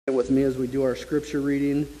with me as we do our scripture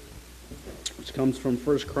reading, which comes from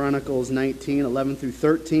 1 Chronicles 19, 11 through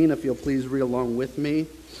 13, if you'll please read along with me.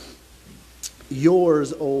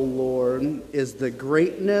 Yours, O Lord, is the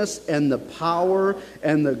greatness and the power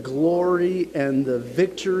and the glory and the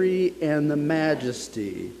victory and the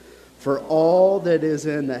majesty. For all that is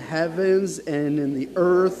in the heavens and in the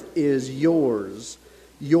earth is yours.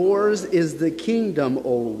 Yours is the kingdom,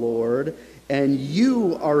 O Lord, and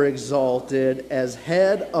you are exalted as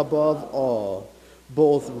head above all.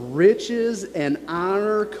 Both riches and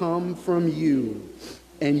honor come from you,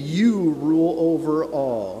 and you rule over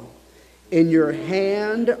all. In your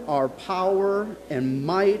hand are power and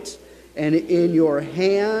might, and in your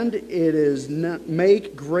hand it is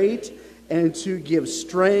make great and to give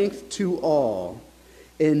strength to all.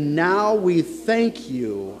 And now we thank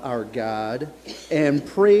you, our God, and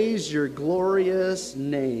praise your glorious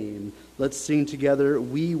name. Let's sing together,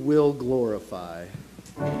 We Will Glorify.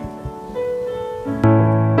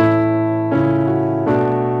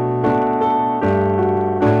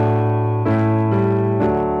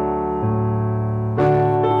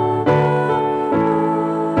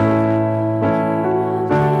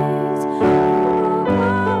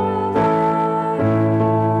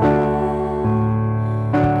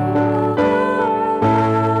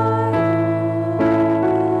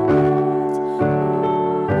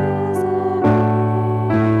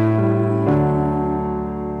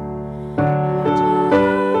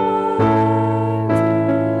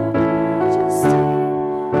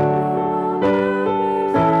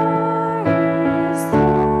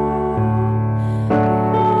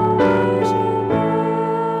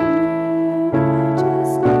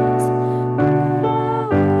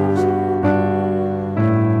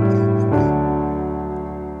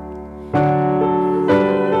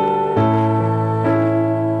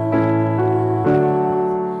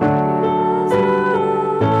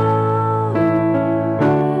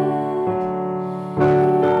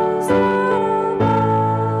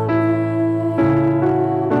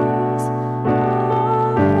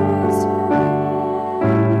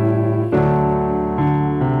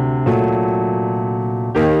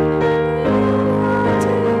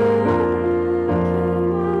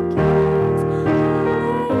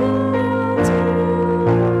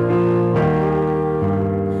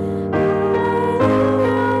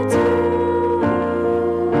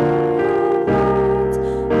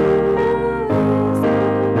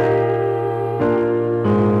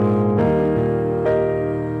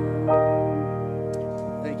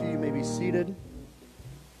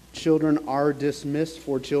 Children are dismissed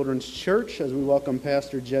for Children's Church as we welcome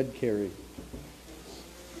Pastor Jed Carey.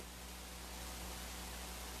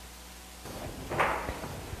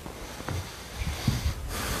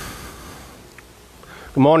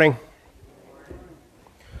 Good morning.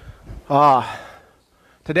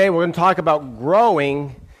 Today we're going to talk about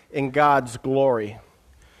growing in God's glory.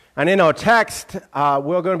 And in our text,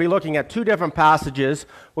 we're going to be looking at two different passages.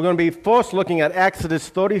 We're going to be first looking at Exodus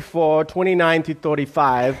 34, 29 to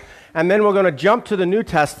 35, and then we're going to jump to the New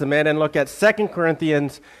Testament and look at 2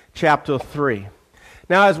 Corinthians chapter 3.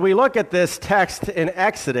 Now, as we look at this text in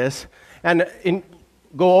Exodus and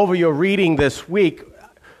go over your reading this week,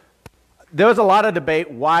 there was a lot of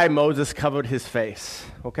debate why Moses covered his face,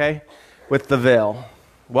 okay, with the veil.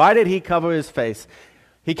 Why did he cover his face?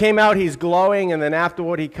 He came out, he's glowing, and then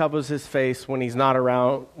afterward he covers his face when he's not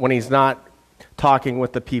around, when he's not talking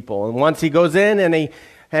with the people. And once he goes in and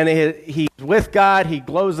he's with God, he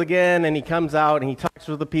glows again, and he comes out and he talks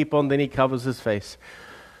with the people, and then he covers his face.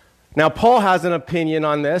 Now, Paul has an opinion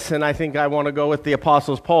on this, and I think I want to go with the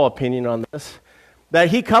Apostles' Paul opinion on this, that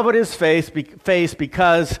he covered his face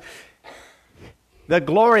because the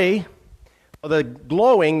glory, or the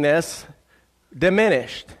glowingness,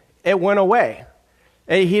 diminished. It went away.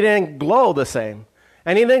 He didn't glow the same.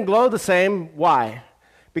 And he didn't glow the same, why?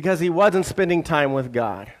 Because he wasn't spending time with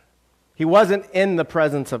God. He wasn't in the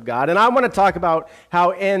presence of God. And I want to talk about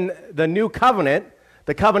how in the new covenant,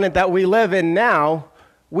 the covenant that we live in now,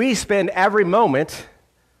 we spend every moment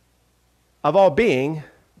of our being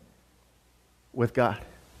with God.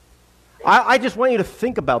 I just want you to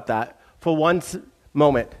think about that for one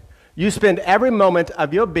moment. You spend every moment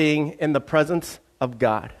of your being in the presence of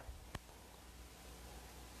God.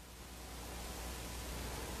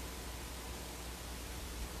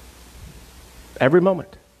 Every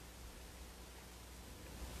moment.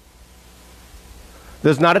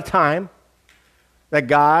 There's not a time that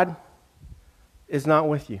God is not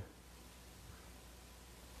with you.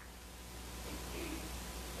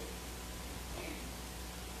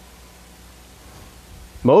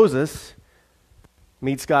 Moses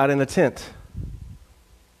meets God in a tent.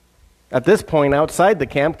 at this point outside the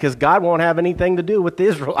camp, because God won't have anything to do with the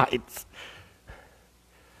Israelites.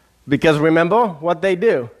 Because remember what they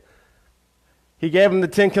do. He gave them the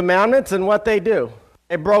 10 Commandments, and what they do.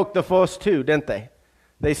 They broke the first 2, didn't they?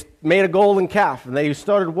 They made a golden calf, and they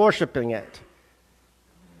started worshiping it.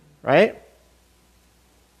 Right?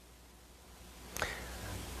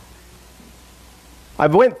 I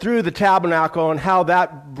went through the tabernacle and how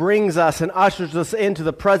that brings us and ushers us into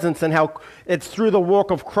the presence, and how it's through the work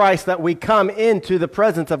of Christ that we come into the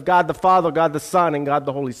presence of God the Father, God the Son, and God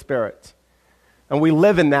the Holy Spirit. And we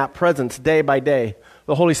live in that presence day by day.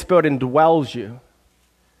 The Holy Spirit indwells you.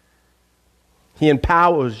 He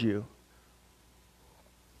empowers you.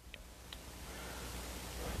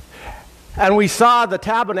 And we saw the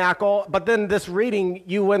tabernacle, but then this reading,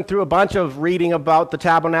 you went through a bunch of reading about the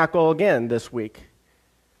tabernacle again this week.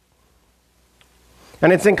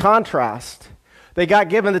 And it's in contrast. They got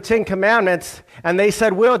given the 10 Commandments, and they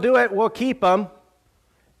said, we'll do it, we'll keep them.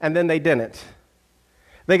 And then they didn't.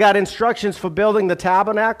 They got instructions for building the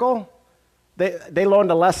tabernacle. They learned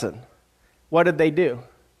a lesson. What did they do?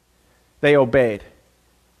 They obeyed.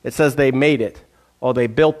 It says they made it, or they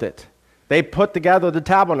built it. They put together the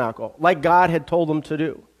tabernacle like God had told them to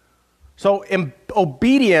do. So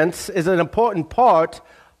obedience is an important part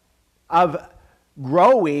of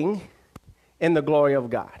growing in the glory of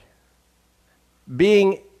God.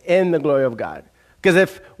 Being in the glory of God. Because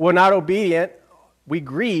if we're not obedient, we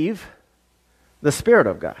grieve the Spirit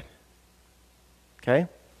of God. Okay?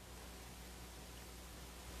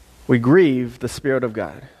 We grieve the Spirit of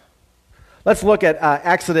God. Let's look at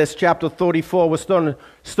Exodus chapter 34. We're starting to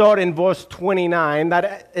start in verse 29.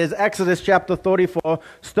 That is Exodus chapter 34,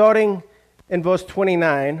 starting in verse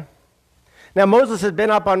 29. Now Moses had been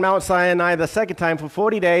up on Mount Sinai the second time for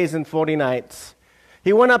 40 days and 40 nights.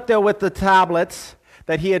 He went up there with the tablets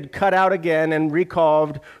that he had cut out again and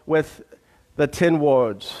recarved with the 10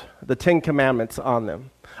 words, the 10 commandments on them.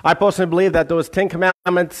 I personally believe that those 10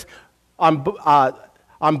 commandments on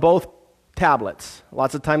both tablets.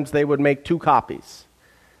 Lots of times they would make 2 copies.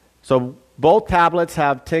 So both tablets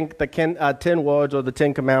have 10 words or the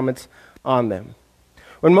 10 commandments on them.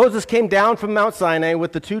 When Moses came down from Mount Sinai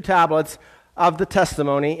with the 2 tablets of the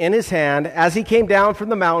testimony in his hand, as he came down from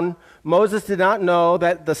the mountain, Moses did not know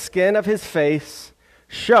that the skin of his face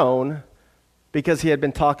shone because he had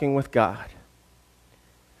been talking with God.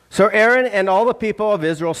 So Aaron and all the people of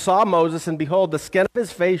Israel saw Moses, and behold, the skin of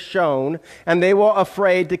his face shone, and they were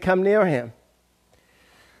afraid to come near him.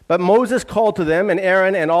 But Moses called to them, and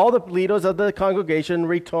Aaron and all the leaders of the congregation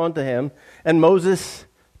returned to him, and Moses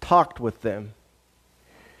talked with them.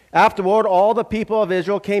 Afterward, all the people of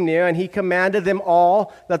Israel came near, and he commanded them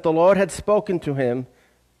all that the Lord had spoken to him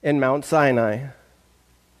in Mount Sinai.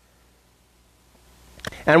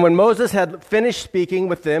 And when Moses had finished speaking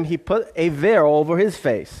with them, he put a veil over his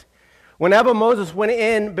face. Whenever Moses went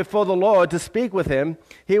in before the Lord to speak with him,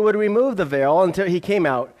 he would remove the veil until he came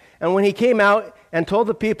out. And when he came out and told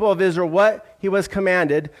the people of Israel what he was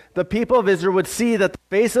commanded, the people of Israel would see that the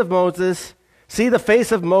face of Moses,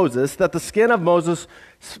 that the skin of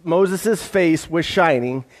Moses' face was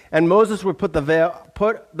shining, and Moses would put the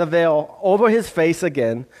veil over his face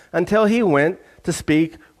again until he went to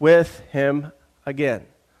speak with him again,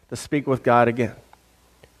 to speak with God again.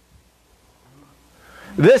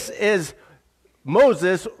 This is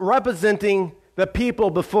Moses representing the people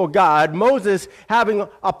before God. Moses having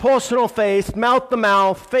a personal face,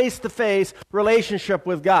 mouth-to-mouth, face-to-face relationship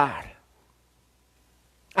with God.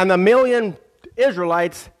 And the million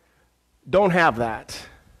Israelites don't have that.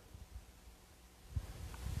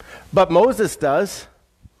 But Moses does.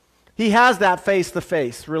 He has that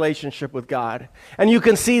face-to-face relationship with God. And you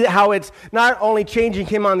can see how it's not only changing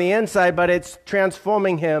him on the inside, but it's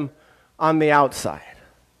transforming him on the outside.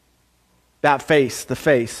 That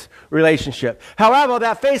face-to-face relationship. However,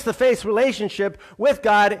 that face-to-face relationship with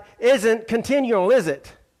God isn't continual, is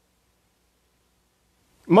it?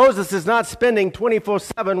 Moses is not spending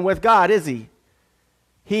 24/7 with God, is he?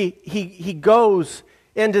 He goes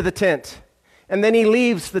into the tent. And then he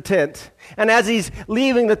leaves the tent. And as he's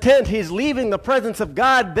leaving the tent, he's leaving the presence of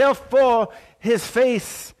God. Therefore, his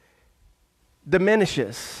face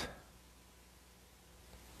diminishes.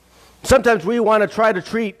 Sometimes we want to try to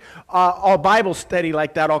treat our Bible study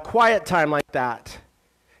like that, our quiet time like that.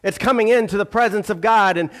 It's coming into the presence of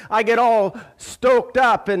God, and I get all stoked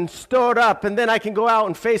up and stirred up, and then I can go out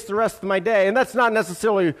and face the rest of my day. And that's not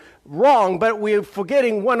necessarily wrong, but we're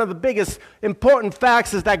forgetting one of the biggest important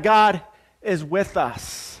facts is that God is with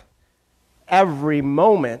us every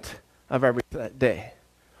moment of every day.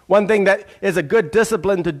 One thing that is a good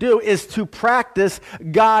discipline to do is to practice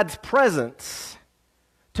God's presence.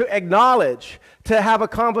 to acknowledge, to have a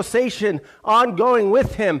conversation ongoing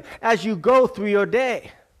with him as you go through your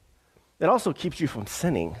day. It also keeps you from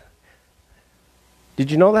sinning. Did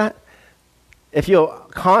you know that? If you're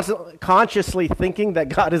consciously thinking that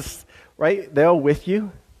God is right there with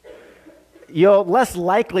you, you're less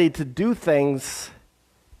likely to do things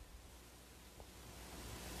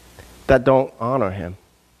that don't honor him.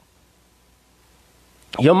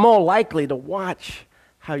 You're more likely to watch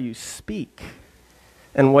how you speak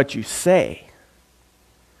and what you say.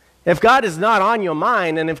 If God is not on your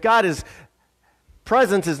mind, and if God's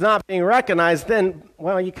presence is not being recognized, then,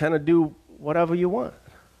 well, you kind of do whatever you want.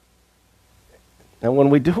 And when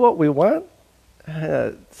we do what we want,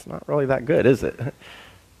 it's not really that good, is it?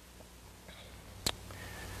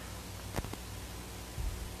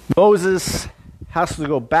 Moses has to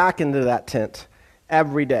go back into that tent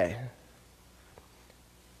every day.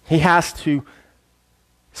 He has to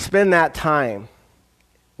spend that time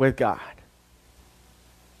with God.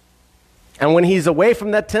 And when he's away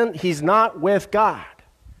from that tent, he's not with God.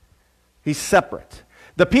 He's separate.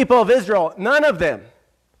 The people of Israel, none of them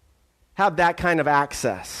have that kind of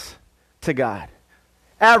access to God.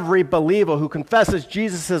 Every believer who confesses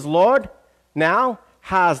Jesus as Lord now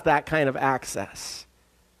has that kind of access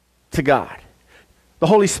to God. The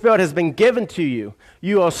Holy Spirit has been given to you.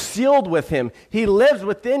 You are sealed with him. He lives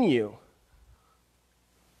within you.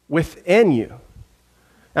 Within you.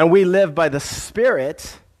 And we live by the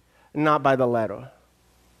Spirit, not by the letter.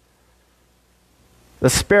 The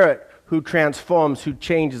Spirit who transforms, who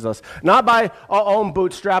changes us. Not by our own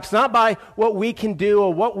bootstraps, not by what we can do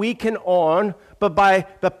or what we can earn, but by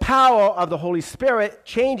the power of the Holy Spirit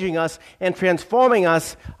changing us and transforming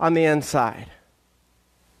us on the inside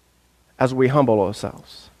as we humble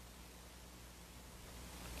ourselves.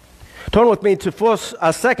 Turn with me to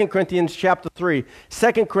 2 Corinthians chapter 3.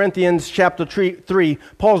 2 Corinthians chapter 3,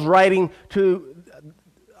 Paul's writing to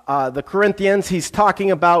the Corinthians. He's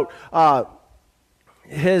talking about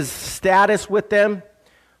his status with them.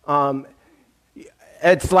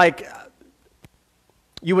 It's like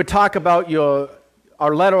you would talk about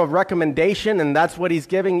our letter of recommendation, and that's what he's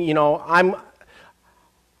giving. You know,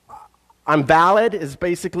 I'm valid is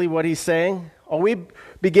basically what he's saying. Are we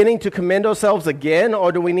beginning to commend ourselves again,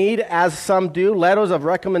 or do we need, as some do, letters of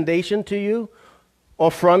recommendation to you or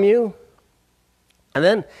from you? And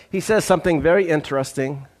then he says something very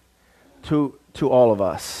interesting to all of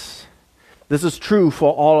us. This is true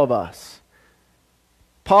for all of us.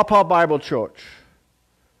 Paw Paw Bible Church.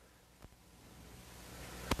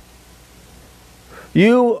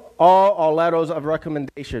 You are our letters of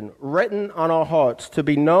recommendation, written on our hearts, to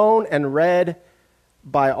be known and read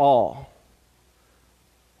by all.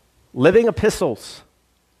 Living epistles,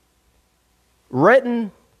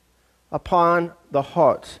 written upon the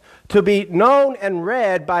hearts, to be known and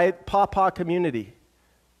read by PawPaw community.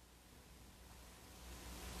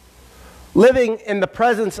 Living in the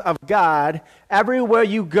presence of God, everywhere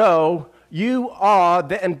you go, you are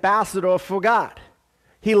the ambassador for God.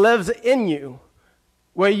 He lives in you.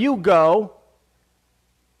 Where you go,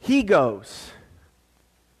 he goes.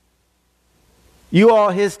 You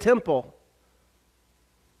are his temple.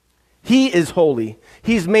 He is holy.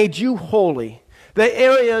 He's made you holy. The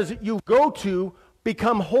areas you go to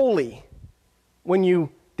become holy when you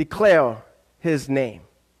declare his name.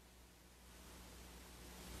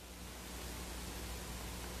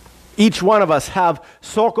 Each one of us have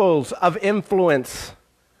circles of influence.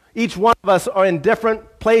 Each one of us are in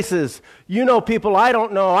different places. You know people I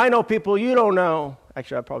don't know. I know people you don't know.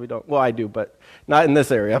 Actually, I probably don't. Well, I do, but not in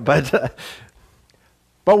this area.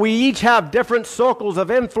 But we each have different circles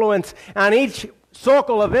of influence, and each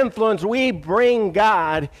circle of influence, we bring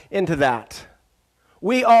God into that.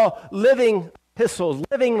 We are living epistles,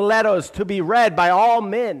 living letters to be read by all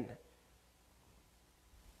men,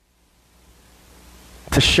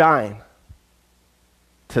 to shine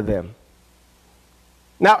to them.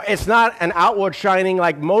 Now, it's not an outward shining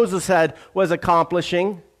like Moses was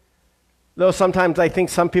accomplishing, though sometimes I think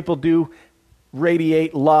some people do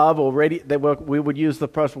radiate love, or we would use the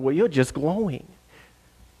person, well, you're just glowing.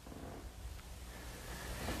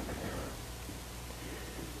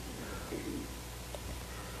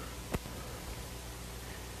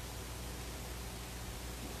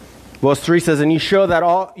 Verse 3 says, and you show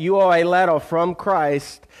that you are a letter from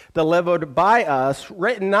Christ, delivered by us,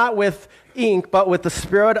 written not with ink, but with the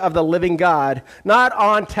Spirit of the living God, not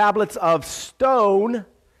on tablets of stone,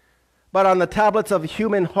 but on the tablets of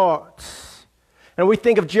human hearts. And we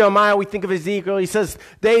think of Jeremiah, we think of Ezekiel. He says,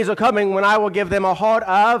 days are coming when I will give them a heart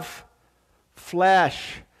of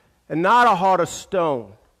flesh and not a heart of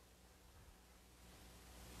stone.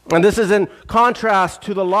 And this is in contrast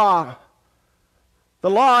to the law. The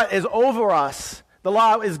law is over us. The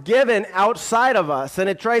law is given outside of us, and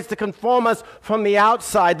it tries to conform us from the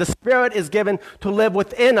outside. The Spirit is given to live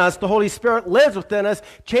within us. The Holy Spirit lives within us,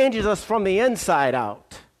 changes us from the inside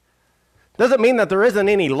out. Doesn't mean that there isn't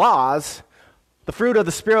any laws. The fruit of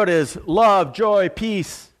the Spirit is love, joy,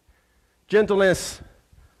 peace, gentleness,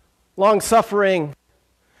 long-suffering.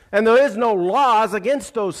 And there is no laws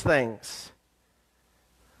against those things.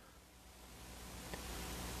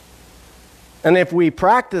 And if we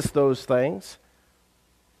practice those things,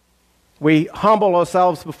 we humble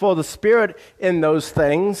ourselves before the Spirit in those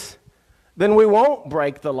things, then we won't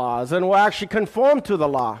break the laws and we'll actually conform to the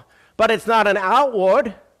law. But it's not an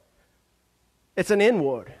outward, it's an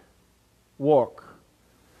inward work.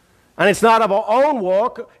 And it's not of our own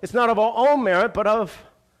work, it's not of our own merit, but of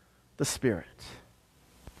the Spirit.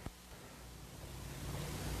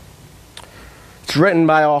 It's written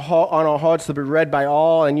on our hearts to be read by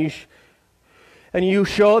all, and you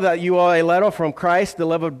show that you are a letter from Christ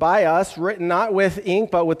delivered by us, written not with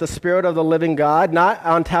ink, but with the Spirit of the living God, not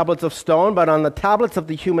on tablets of stone, but on the tablets of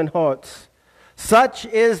the human hearts. Such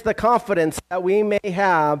is the confidence that we may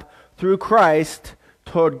have through Christ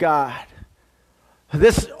toward God.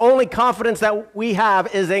 This only confidence that we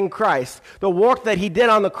have is in Christ. The work that he did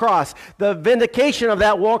on the cross, the vindication of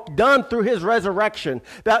that work done through his resurrection,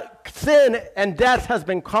 that sin and death has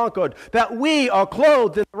been conquered, that we are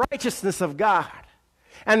clothed in the righteousness of God,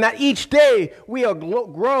 and that each day we are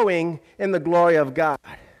growing in the glory of God.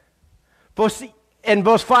 In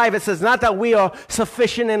verse 5 it says, not that we are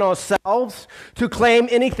sufficient in ourselves to claim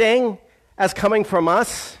anything as coming from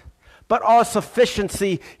us, but our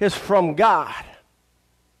sufficiency is from God,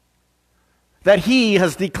 that he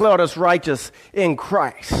has declared us righteous in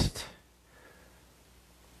Christ.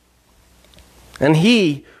 And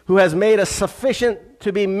he who has made us sufficient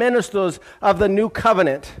to be ministers of the new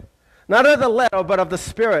covenant, not of the letter, but of the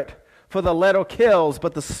Spirit. For the letter kills,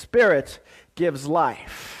 but the Spirit gives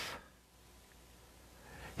life.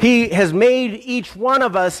 He has made each one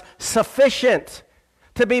of us sufficient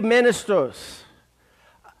to be ministers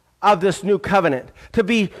of this new covenant, to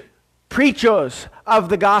be preachers of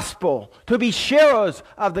the gospel, to be sharers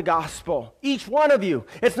of the gospel. Each one of you.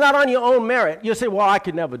 It's not on your own merit. You say, well, I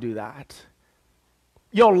could never do that.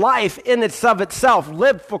 Your life in itself,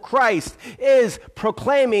 lived for Christ, is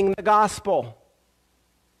proclaiming the gospel.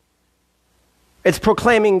 It's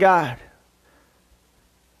proclaiming God.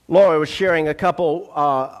 Laura was sharing a couple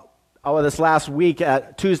this last week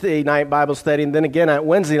at Tuesday night Bible study, and then again at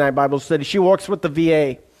Wednesday night Bible study. She works with the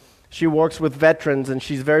VA. She works with veterans, and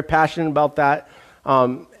she's very passionate about that,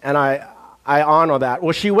 and I honor that.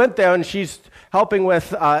 Well, she went there, and she's helping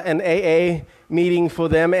with an AA meeting for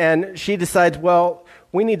them, and she decides, well,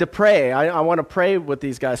 we need to pray. I want to pray with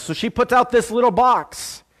these guys. So she puts out this little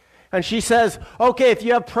box, and she says, okay, if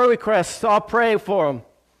you have prayer requests, I'll pray for them.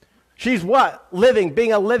 She's what? Living,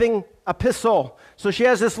 being a living epistle. So she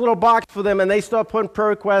has this little box for them, and they start putting prayer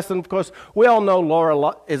requests, and of course, we all know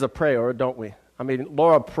Laura is a prayer, don't we? I mean,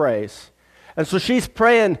 Laura prays. And so she's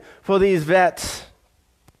praying for these vets.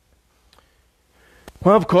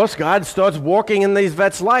 Well, of course, God starts working in these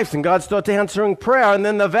vets' lives, and God starts answering prayer, and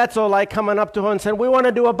then the vets are like coming up to her and saying, we want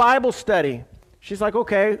to do a Bible study. She's like,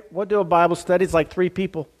 okay, we'll do a Bible study. It's like 3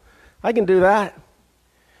 people. I can do that.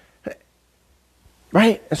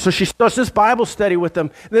 Right? And so she starts this Bible study with them.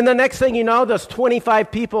 And then the next thing you know, there's 25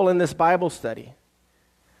 people in this Bible study.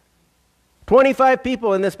 25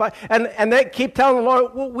 people in this Bible. And they keep telling the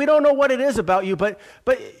Lord, well, we don't know what it is about you, but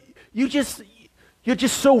you're just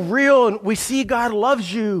so real, and we see God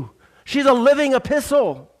loves you. She's a living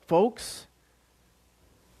epistle, folks.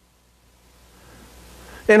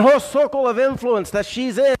 In her circle of influence that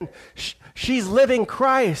she's in, she's living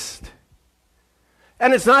Christ.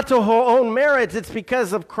 And it's not to her own merits, it's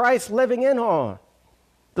because of Christ living in her,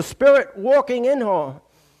 the Spirit walking in her.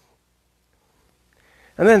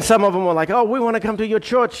 And then some of them were like, oh, we want to come to your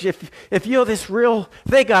church. If you're this real,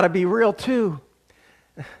 they got to be real too.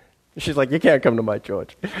 She's like, you can't come to my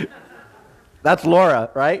church. That's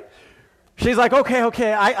Laura, right? She's like, okay,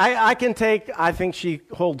 I can take, I think she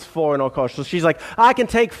holds 4 in her car. So she's like, I can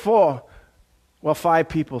take 4. Well, 5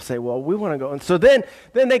 people say, well, we want to go. And so then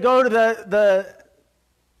they go to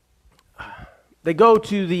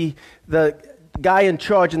the guy in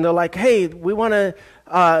charge, and they're like, hey, we want to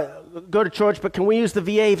go to church, but can we use the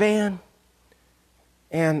VA van?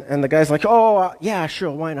 And the guy's like, oh, yeah,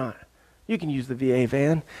 sure, why not? You can use the VA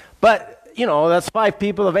van. But, that's 5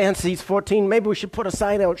 people, the van seats 14. Maybe we should put a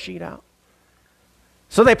sign-out sheet out.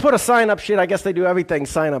 So they put a sign-up sheet. I guess they do everything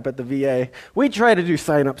sign-up at the VA. We try to do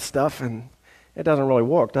sign-up stuff, and It doesn't really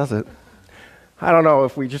work, does it? I don't know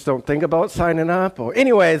if we just don't think about signing up or...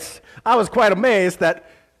 Anyways, I was quite amazed that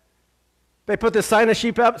they put this sign-up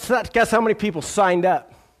sheet up. So guess how many people signed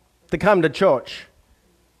up to come to church?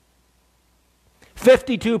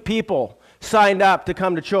 52 people signed up to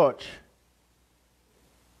come to church.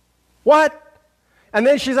 What? And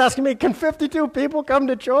then she's asking me, can 52 people come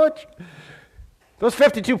to church? There's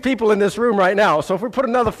 52 people in this room right now, so if we put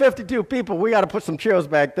another 52 people, we got to put some chairs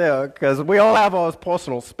back there, because we all have our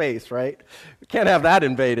personal space, right? We can't have that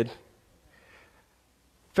invaded.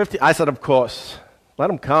 50. I said, of course, let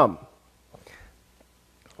them come.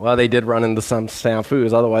 Well, they did run into some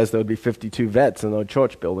snafus, otherwise there would be 52 vets in the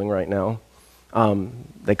church building right now.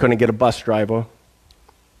 They couldn't get a bus driver.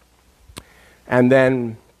 And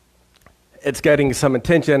then it's getting some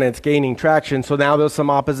attention, it's gaining traction, so now there's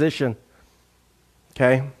some opposition.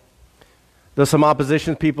 Okay? There's some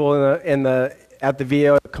opposition, people at the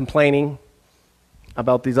VA complaining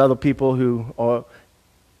about these other people who are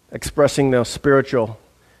expressing their spiritual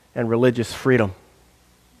and religious freedom.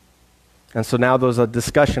 And so now there's a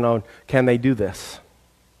discussion on, can they do this?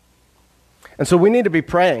 And so we need to be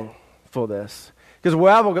praying for this. Because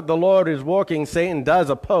wherever the Lord is working, Satan does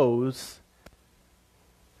oppose.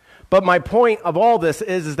 But my point of all this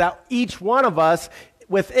is that each one of us,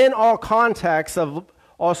 within our context of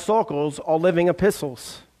our circles, are living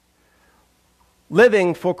epistles.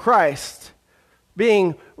 Living for Christ.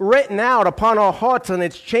 Being written out upon our hearts, and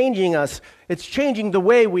it's changing us. It's changing the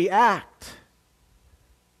way we act.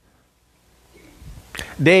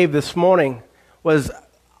 Dave this morning was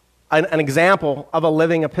an example of a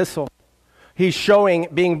living epistle. He's showing,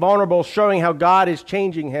 being vulnerable, showing how God is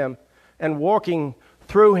changing him and working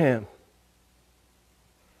through him.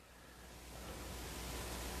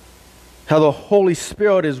 How the Holy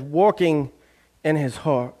Spirit is working in his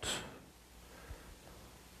heart.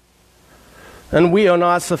 And we are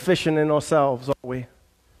not sufficient in ourselves, are we?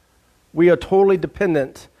 We are totally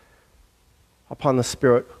dependent upon the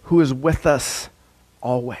Spirit who is with us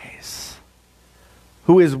always.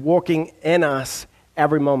 Who is working in us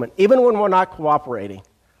every moment, even when we're not cooperating.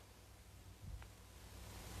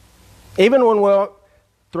 Even when we're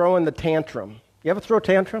throwing the tantrum. You ever throw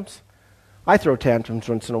tantrums? I throw tantrums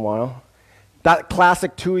once in a while. That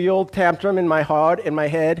classic 2-year-old tantrum in my heart, in my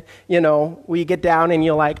head, you know, where you get down and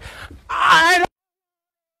you're like, I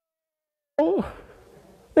don't know.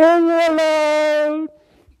 Leave me alone.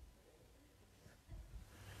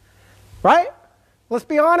 Right? Let's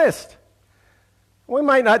be honest. We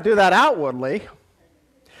might not do that outwardly.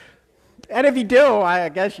 And if you do, I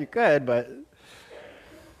guess you could, but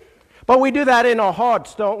we do that in our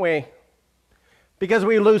hearts, don't we? Because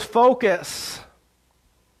we lose focus.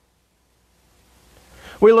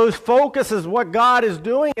 We lose focus as what God is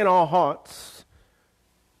doing in our hearts.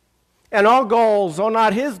 And our goals are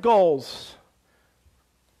not his goals.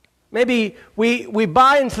 Maybe we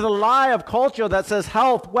buy into the lie of culture that says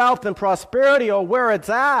health, wealth, and prosperity are where it's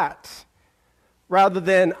at, rather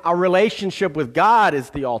than our relationship with God is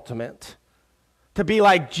the ultimate. To be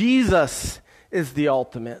like Jesus is the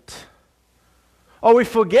ultimate. Or we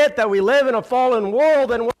forget that we live in a fallen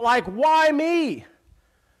world and we're like, why me?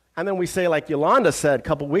 And then we say, like Yolanda said a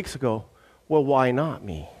couple weeks ago, well, why not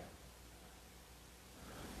me?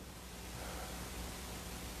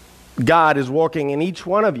 God is working in each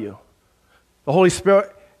one of you. The Holy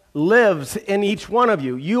Spirit lives in each one of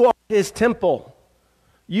you. You are his temple.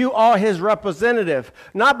 You are his representative,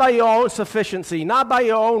 not by your own sufficiency, not by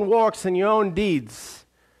your own works and your own deeds,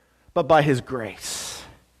 but by his grace.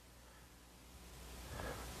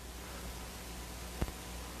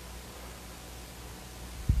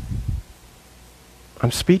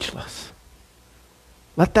 I'm speechless.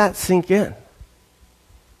 Let that sink in.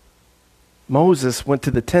 Moses went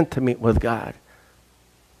to the tent to meet with God.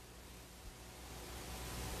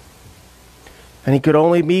 And he could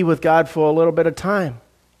only be with God for a little bit of time.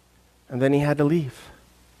 And then he had to leave.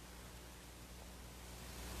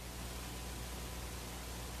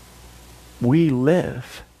 We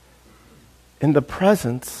live in the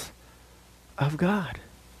presence of God.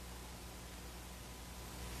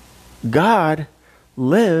 God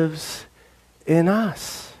lives in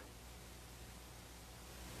us.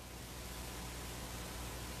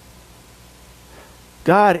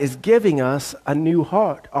 God is giving us a new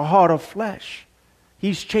heart, a heart of flesh.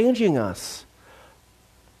 He's changing us.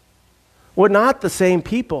 We're not the same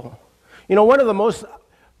people. You know, one of the most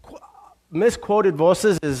misquoted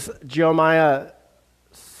verses is Jeremiah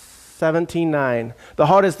 17:9. The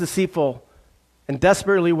heart is deceitful and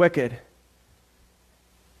desperately wicked.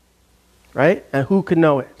 Right? And who can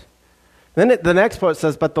know it? Then the next part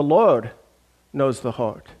says, but the Lord knows the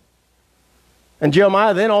heart. And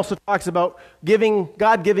Jeremiah then also talks about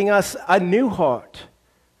God giving us a new heart.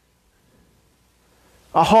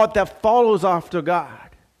 A heart that follows after God.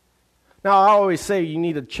 Now, I always say you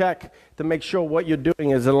need to check to make sure what you're doing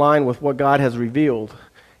is in line with what God has revealed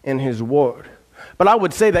in His Word. But I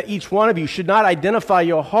would say that each one of you should not identify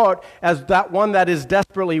your heart as that one that is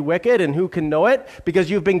desperately wicked and who can know it, because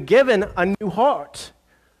you've been given a new heart,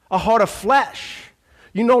 a heart of flesh.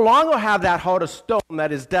 You no longer have that heart of stone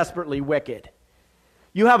that is desperately wicked.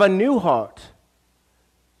 You have a new heart.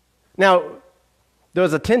 Now,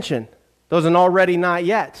 there's a tension. There's an already not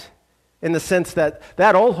yet, in the sense that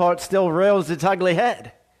that old heart still rears its ugly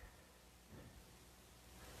head.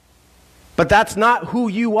 But that's not who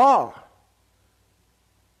you are.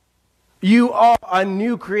 You are a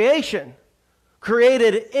new creation,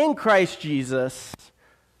 created in Christ Jesus,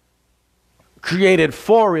 created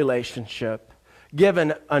for relationship,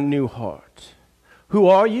 given a new heart. Who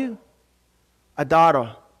are you? A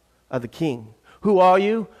daughter of the King. Who are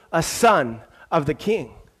you? A son of the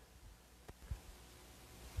King.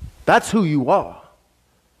 That's who you are.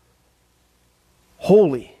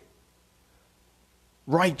 Holy,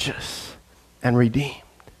 righteous, and redeemed.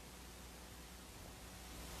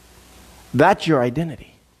 That's your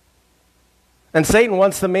identity. And Satan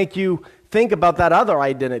wants to make you think about that other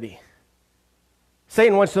identity.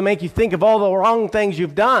 Satan wants to make you think of all the wrong things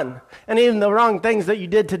you've done, and even the wrong things that you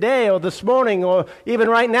did today or this morning or even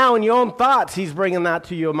right now in your own thoughts. He's bringing that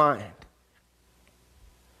to your mind.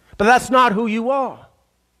 But that's not who you are.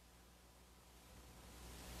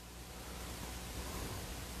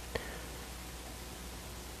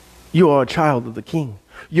 You are a child of the King.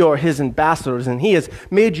 You are His ambassadors, and He has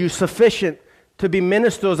made you sufficient to be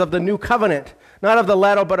ministers of the new covenant, not of the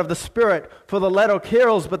letter, but of the Spirit. For the letter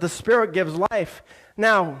kills, but the Spirit gives life.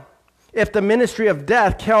 Now, if the ministry of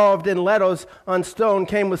death carved in letters on stone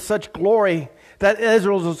came with such glory that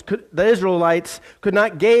the Israelites could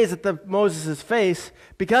not gaze at Moses' face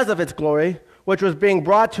because of its glory, which was being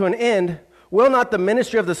brought to an end, will not the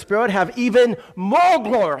ministry of the Spirit have even more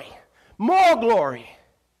glory? More glory.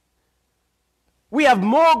 We have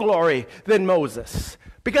more glory than Moses,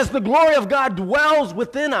 because the glory of God dwells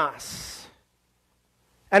within us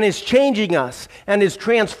and is changing us and is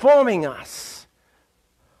transforming us.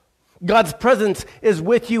 God's presence is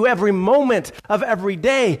with you every moment of every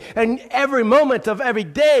day, and every moment of every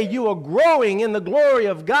day you are growing in the glory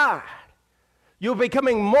of God. You're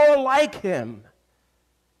becoming more like Him.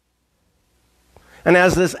 And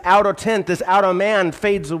as this outer tent, this outer man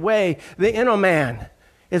fades away, the inner man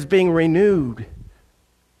is being renewed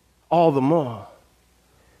all the more.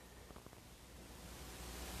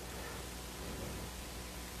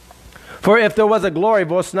 For if there was a glory,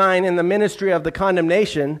 verse 9, in the ministry of the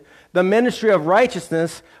condemnation, the ministry of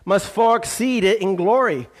righteousness must far exceed it in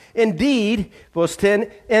glory. Indeed, verse 10,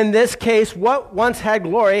 in this case, what once had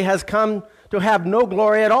glory has come to have no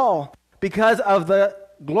glory at all, because of the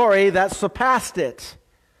glory that surpassed it.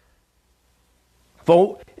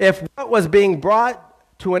 For if what was being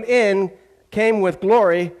brought to an end came with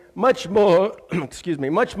glory, much more,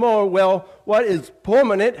 much more will what is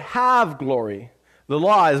permanent have glory. The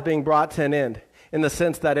law is being brought to an end in the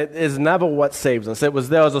sense that it is never what saves us. There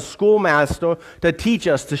was a schoolmaster to teach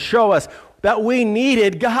us, to show us that we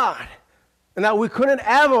needed God and that we couldn't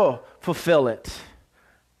ever fulfill it.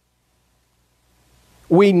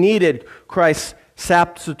 We needed Christ's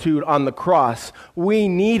substitute on the cross. We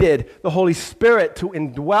needed the Holy Spirit to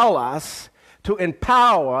indwell us, to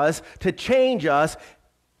empower us, to change us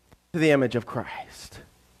to the image of Christ.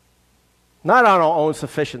 Not on our own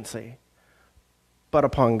sufficiency, but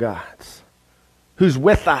upon God's, who's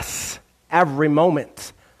with us every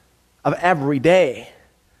moment of every day.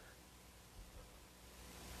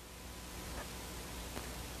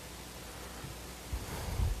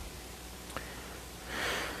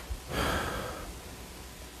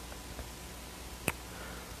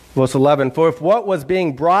 Verse 11, for if what was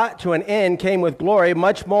being brought to an end came with glory,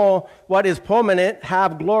 much more what is permanent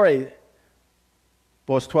have glory.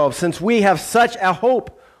 Verse 12, since we have such a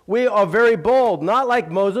hope, we are very bold, not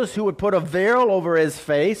like Moses, who would put a veil over his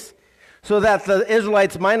face, so that the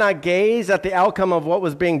Israelites might not gaze at the outcome of what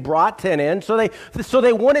was being brought to an end, so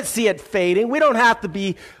they wouldn't see it fading. We don't have to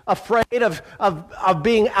be afraid of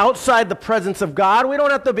being outside the presence of God. We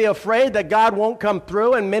don't have to be afraid that God won't come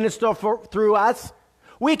through and minister through us.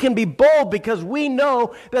 We can be bold because we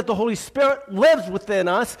know that the Holy Spirit lives within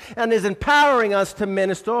us and is empowering us to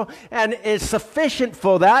minister and is sufficient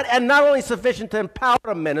for that, and not only sufficient to empower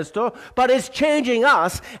to minister, but is changing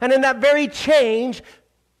us, and in that very change,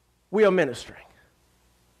 we are ministering.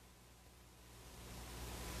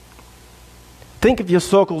 Think of your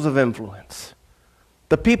circles of influence.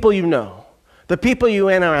 the people you know, the people you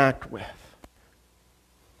interact with.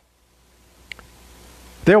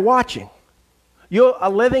 They're watching. You're a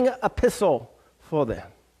living epistle for them.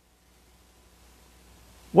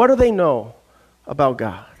 What do they know about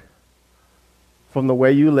God? From the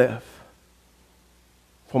way you live,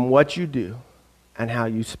 from what you do, and how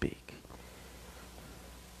you speak.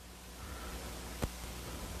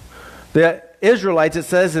 The Israelites, it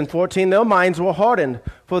says in 14, their minds were hardened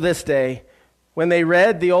for this day. When they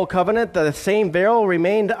read the Old Covenant, the same veil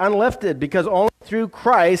remained unlifted because only through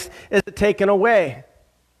Christ is it taken away.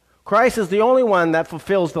 Christ is the only one that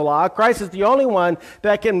fulfills the law. Christ is the only one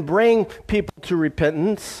that can bring people to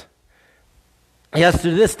repentance. Yes,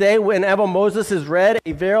 to this day, whenever Moses is read,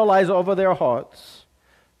 a veil lies over their hearts.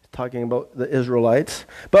 Talking about the Israelites.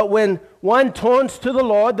 But when one turns to the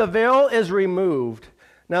Lord, the veil is removed.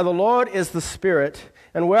 Now the Lord is the Spirit,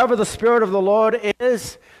 and wherever the Spirit of the Lord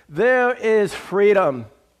is, there is freedom.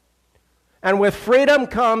 And with freedom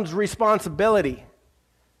comes responsibility.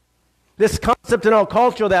 This concept in our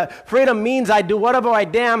culture that freedom means I do whatever I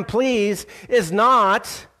damn please is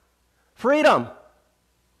not freedom.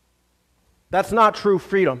 That's not true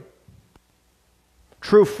freedom.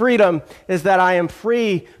 True freedom is that I am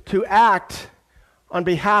free to act on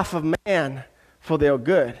behalf of man for their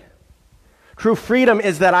good. True freedom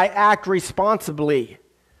is that I act responsibly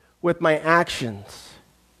with my actions.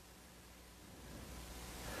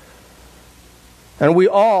 And we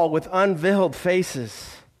all, with unveiled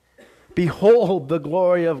faces, behold the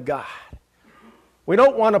glory of God. We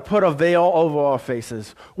don't want to put a veil over our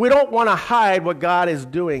faces. We don't want to hide what God is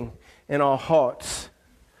doing in our hearts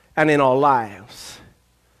and in our lives.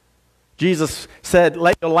 Jesus said,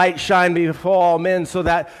 let your light shine before all men so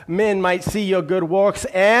that men might see your good works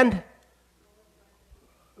and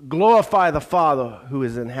glorify the Father who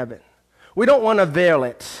is in heaven. We don't want to veil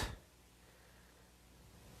it.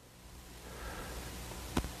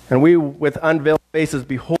 And we, with unveiled faces,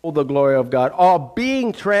 behold the glory of God, all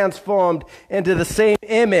being transformed into the same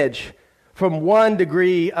image from one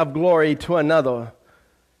degree of glory to another.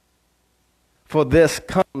 For this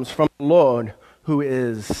comes from the Lord, who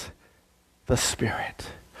is the Spirit.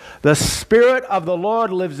 The Spirit of the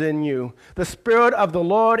Lord lives in you. The Spirit of the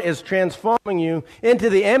Lord is transforming you into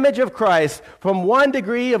the image of Christ from one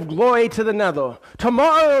degree of glory to another.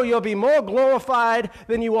 Tomorrow you'll be more glorified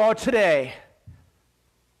than you are today.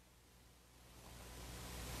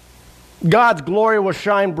 God's glory will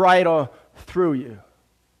shine brighter through you.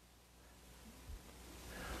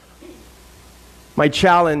 My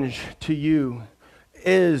challenge to you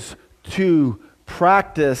is to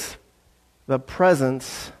practice the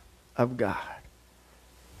presence of God.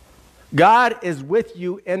 God is with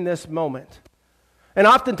you in this moment. And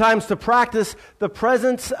oftentimes to practice the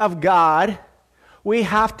presence of God, we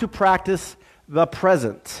have to practice the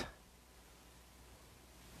present.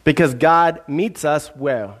 Because God meets us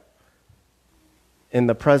where? In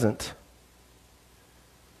the present.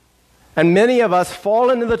 And many of us fall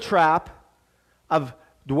into the trap of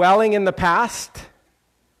dwelling in the past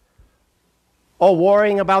or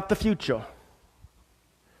worrying about the future.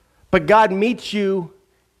 But God meets you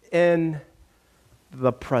in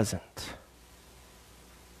the present.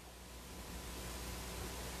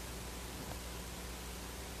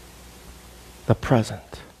 The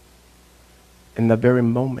present. In the very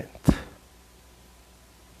moment.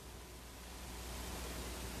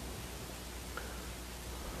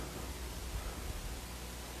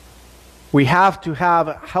 We have to have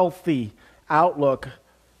a healthy outlook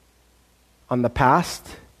on the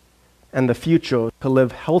past and the future to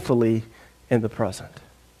live healthily in the present.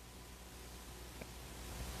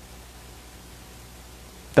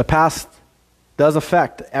 The past does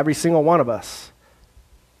affect every single one of us.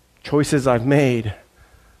 Choices I've made,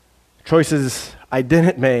 choices I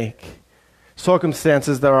didn't make,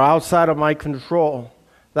 circumstances that are outside of my control.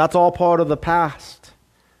 That's all part of the past.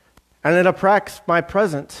 And it affects my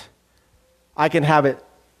present. I can have it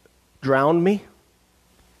drown me.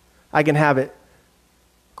 I can have it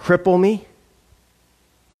cripple me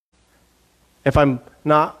if I'm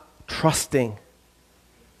not trusting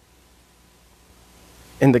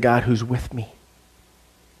in the God who's with me.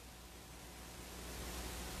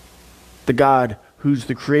 The God who's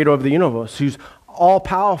the creator of the universe, who's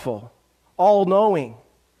all-powerful, all-knowing,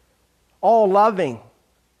 all-loving,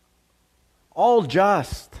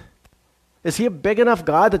 all-just. Is he a big enough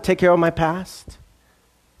God to take care of my past?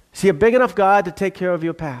 Is he a big enough God to take care of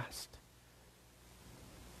your past?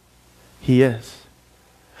 He is.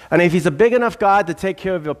 And if he's a big enough God to take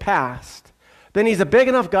care of your past, then he's a big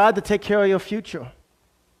enough God to take care of your future.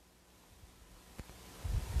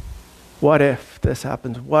 What if this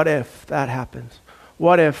happens? What if that happens?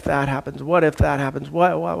 What if that happens? What if that happens?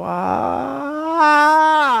 What?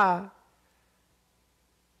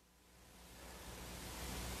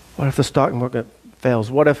 What if the stock market fails?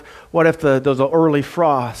 What if there's an early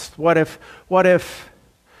frost? What if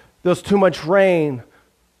there's too much rain?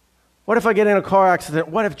 What if I get in a car accident?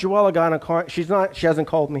 What if Joella got in a car? She hasn't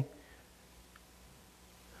called me.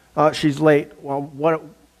 She's late. Well, what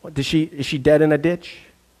is she dead in a ditch?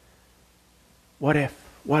 What if?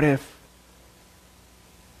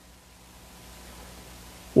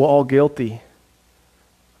 We're all guilty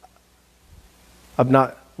of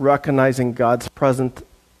not recognizing God's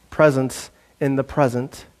presence in the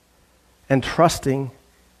present and trusting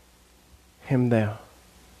Him there.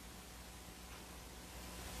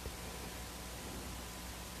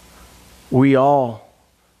 We all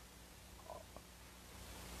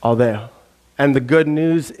are there. And the good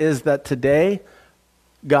news is that today,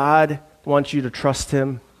 God wants you to trust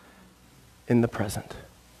Him in the present.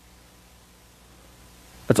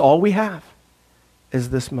 That's all we have,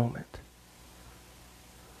 is this moment.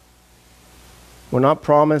 We're not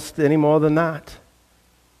promised any more than that.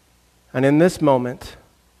 And in this moment,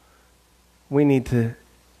 we need to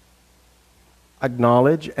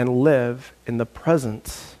acknowledge and live in the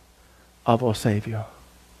presence of our Savior.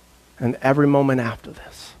 And every moment after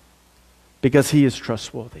this, because He is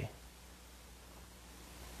trustworthy.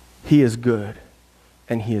 He is good,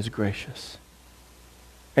 and He is gracious.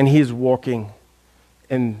 And He is walking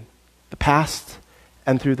in the past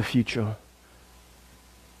and through the future.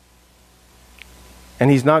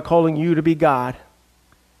 And He's not calling you to be God.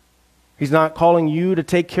 He's not calling you to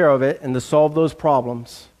take care of it and to solve those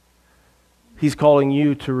problems. He's calling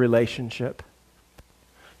you to relationship.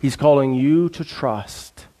 He's calling you to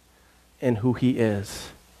trust in who He is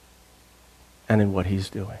and in what He's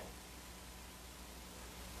doing.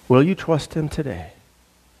 Will you trust Him today?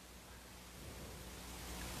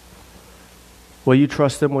 Will you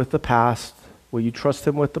trust Him with the past? Will you trust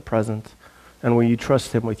Him with the present? And will you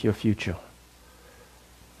trust Him with your future?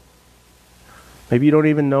 Maybe you don't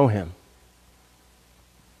even know Him.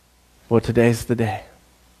 Well, today's the day.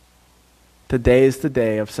 Today is the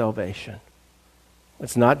day of salvation.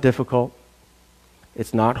 It's not difficult.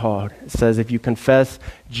 It's not hard. It says if you confess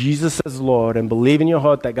Jesus as Lord and believe in your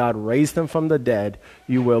heart that God raised Him from the dead,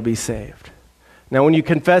 you will be saved. Now, when you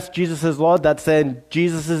confess Jesus as Lord, that's saying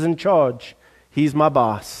Jesus is in charge. He's my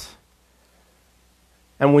boss.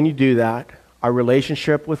 And when you do that, our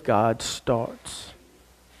relationship with God starts.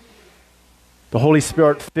 The Holy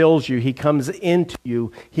Spirit fills you. He comes into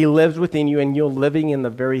you. He lives within you, and you're living in the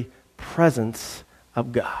very presence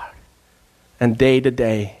of God. And day to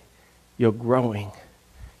day, you're growing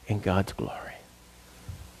in God's glory.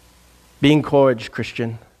 Be encouraged,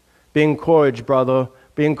 Christian. Be encouraged, brother.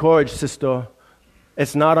 Be encouraged, sister.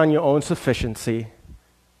 It's not on your own sufficiency.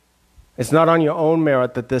 It's not on your own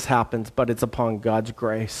merit that this happens, but it's upon God's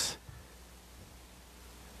grace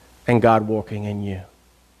and God working in you.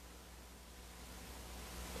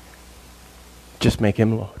 Just make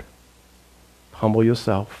Him Lord. Humble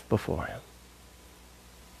yourself before Him.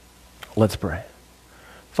 Let's pray.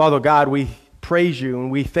 Father God, we praise You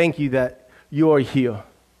and we thank You that You are here,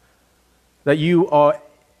 that You are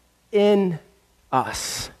in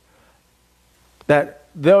us, that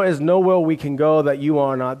there is nowhere we can go that You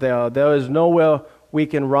are not there. There is nowhere we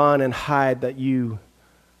can run and hide that You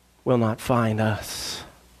will not find us.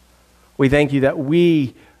 We thank You that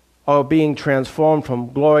we are being transformed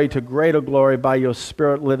from glory to greater glory by Your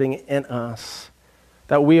Spirit living in us.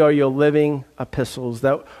 That we are Your living epistles,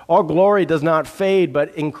 that our glory does not fade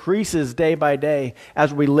but increases day by day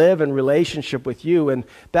as we live in relationship with You. And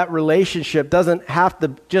that relationship doesn't have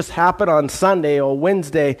to just happen on Sunday or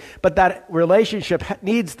Wednesday, but that relationship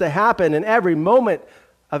needs to happen in every moment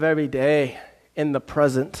of every day in the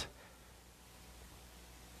present.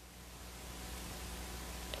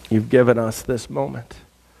 You've given us this moment,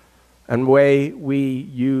 and way we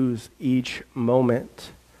use each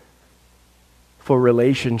moment for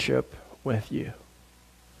relationship with You.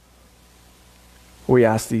 We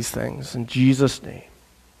ask these things in Jesus' name.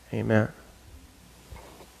 Amen.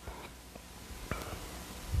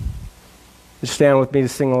 Just stand with me to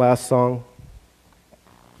sing the last song.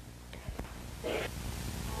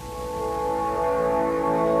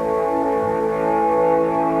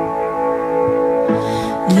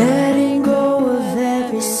 Letting go of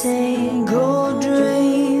every single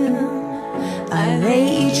dream, I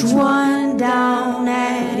lay each one down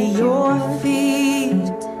at Your feet.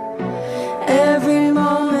 Every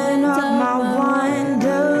moment of my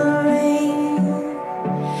wandering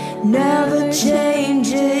never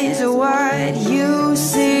changes what You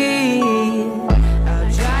see.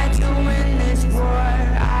 I'll try to win this war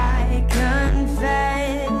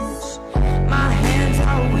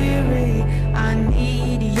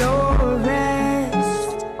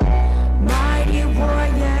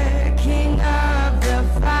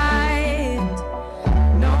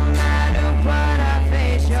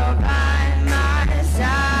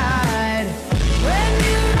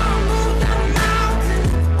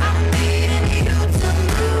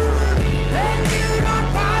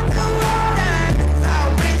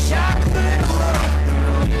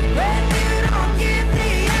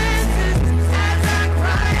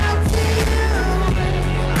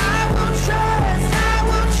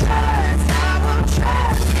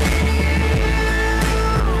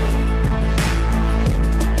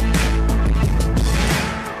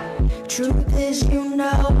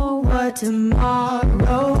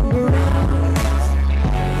tomorrow brings.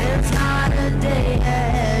 There's not a day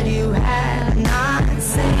that you have not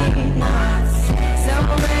seen. So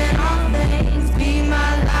in all things be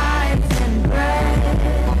my life and bread.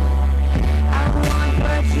 I want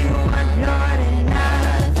what you want, Lord, and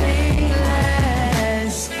nothing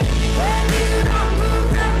less. When you don't move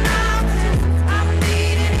the mountains, I'm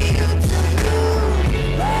needing you to move.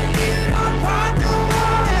 When you don't part the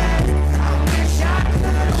waters, I wish I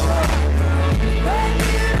could walk through. When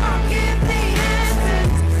you don't give the answers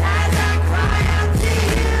as I cry out to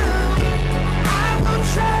you, I will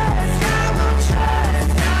trust, I will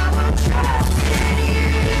trust, I will trust in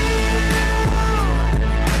you.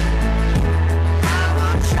 I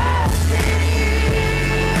will trust in you.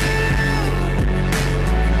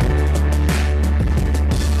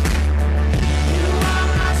 You are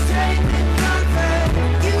my strength and comfort.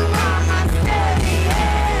 You are my steady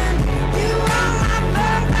hand. You are my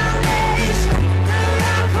firm foundation. The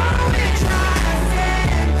rock on which I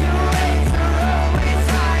stand. Your ways are always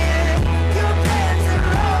higher. Your plans are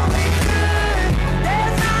always good.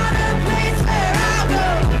 There's not a place where I'll go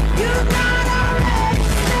you've not already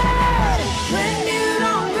said. When you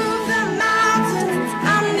don't move the mountains,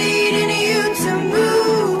 I'm needing you to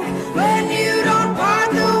move. When you don't part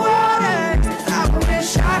the waters, I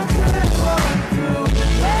wish I could walk through.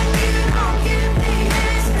 When you don't give the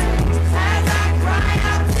answers as I cry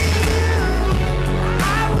out to you,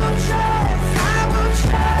 I will trust, I will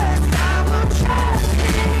trust, I will trust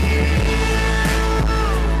in you.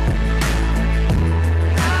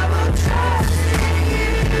 I will trust in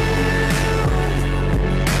you.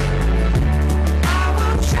 I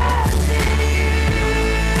will trust in you.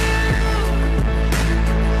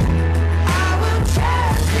 I will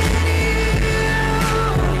trust in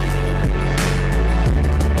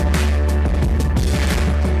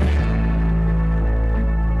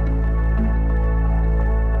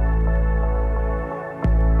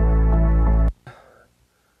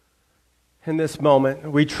In this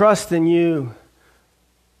moment, we trust in you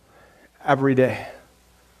every day.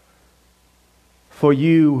 For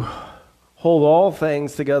you hold all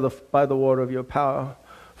things together by the word of your power.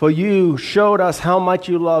 For you showed us how much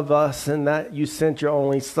you love us and that you sent your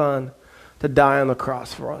only Son to die on the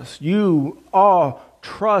cross for us. You are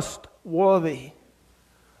trustworthy,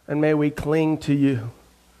 and may we cling to you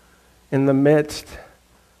in the midst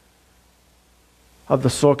of the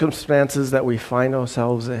circumstances that we find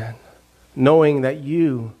ourselves in, knowing that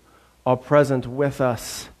you are present with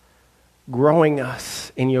us, growing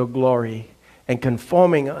us in your glory and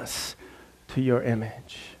conforming us to your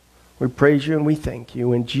image. We praise you and we thank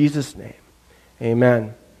you in Jesus' name.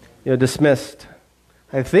 Amen. You're dismissed.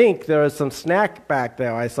 I think there is some snack back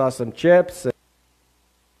there. I saw some chips.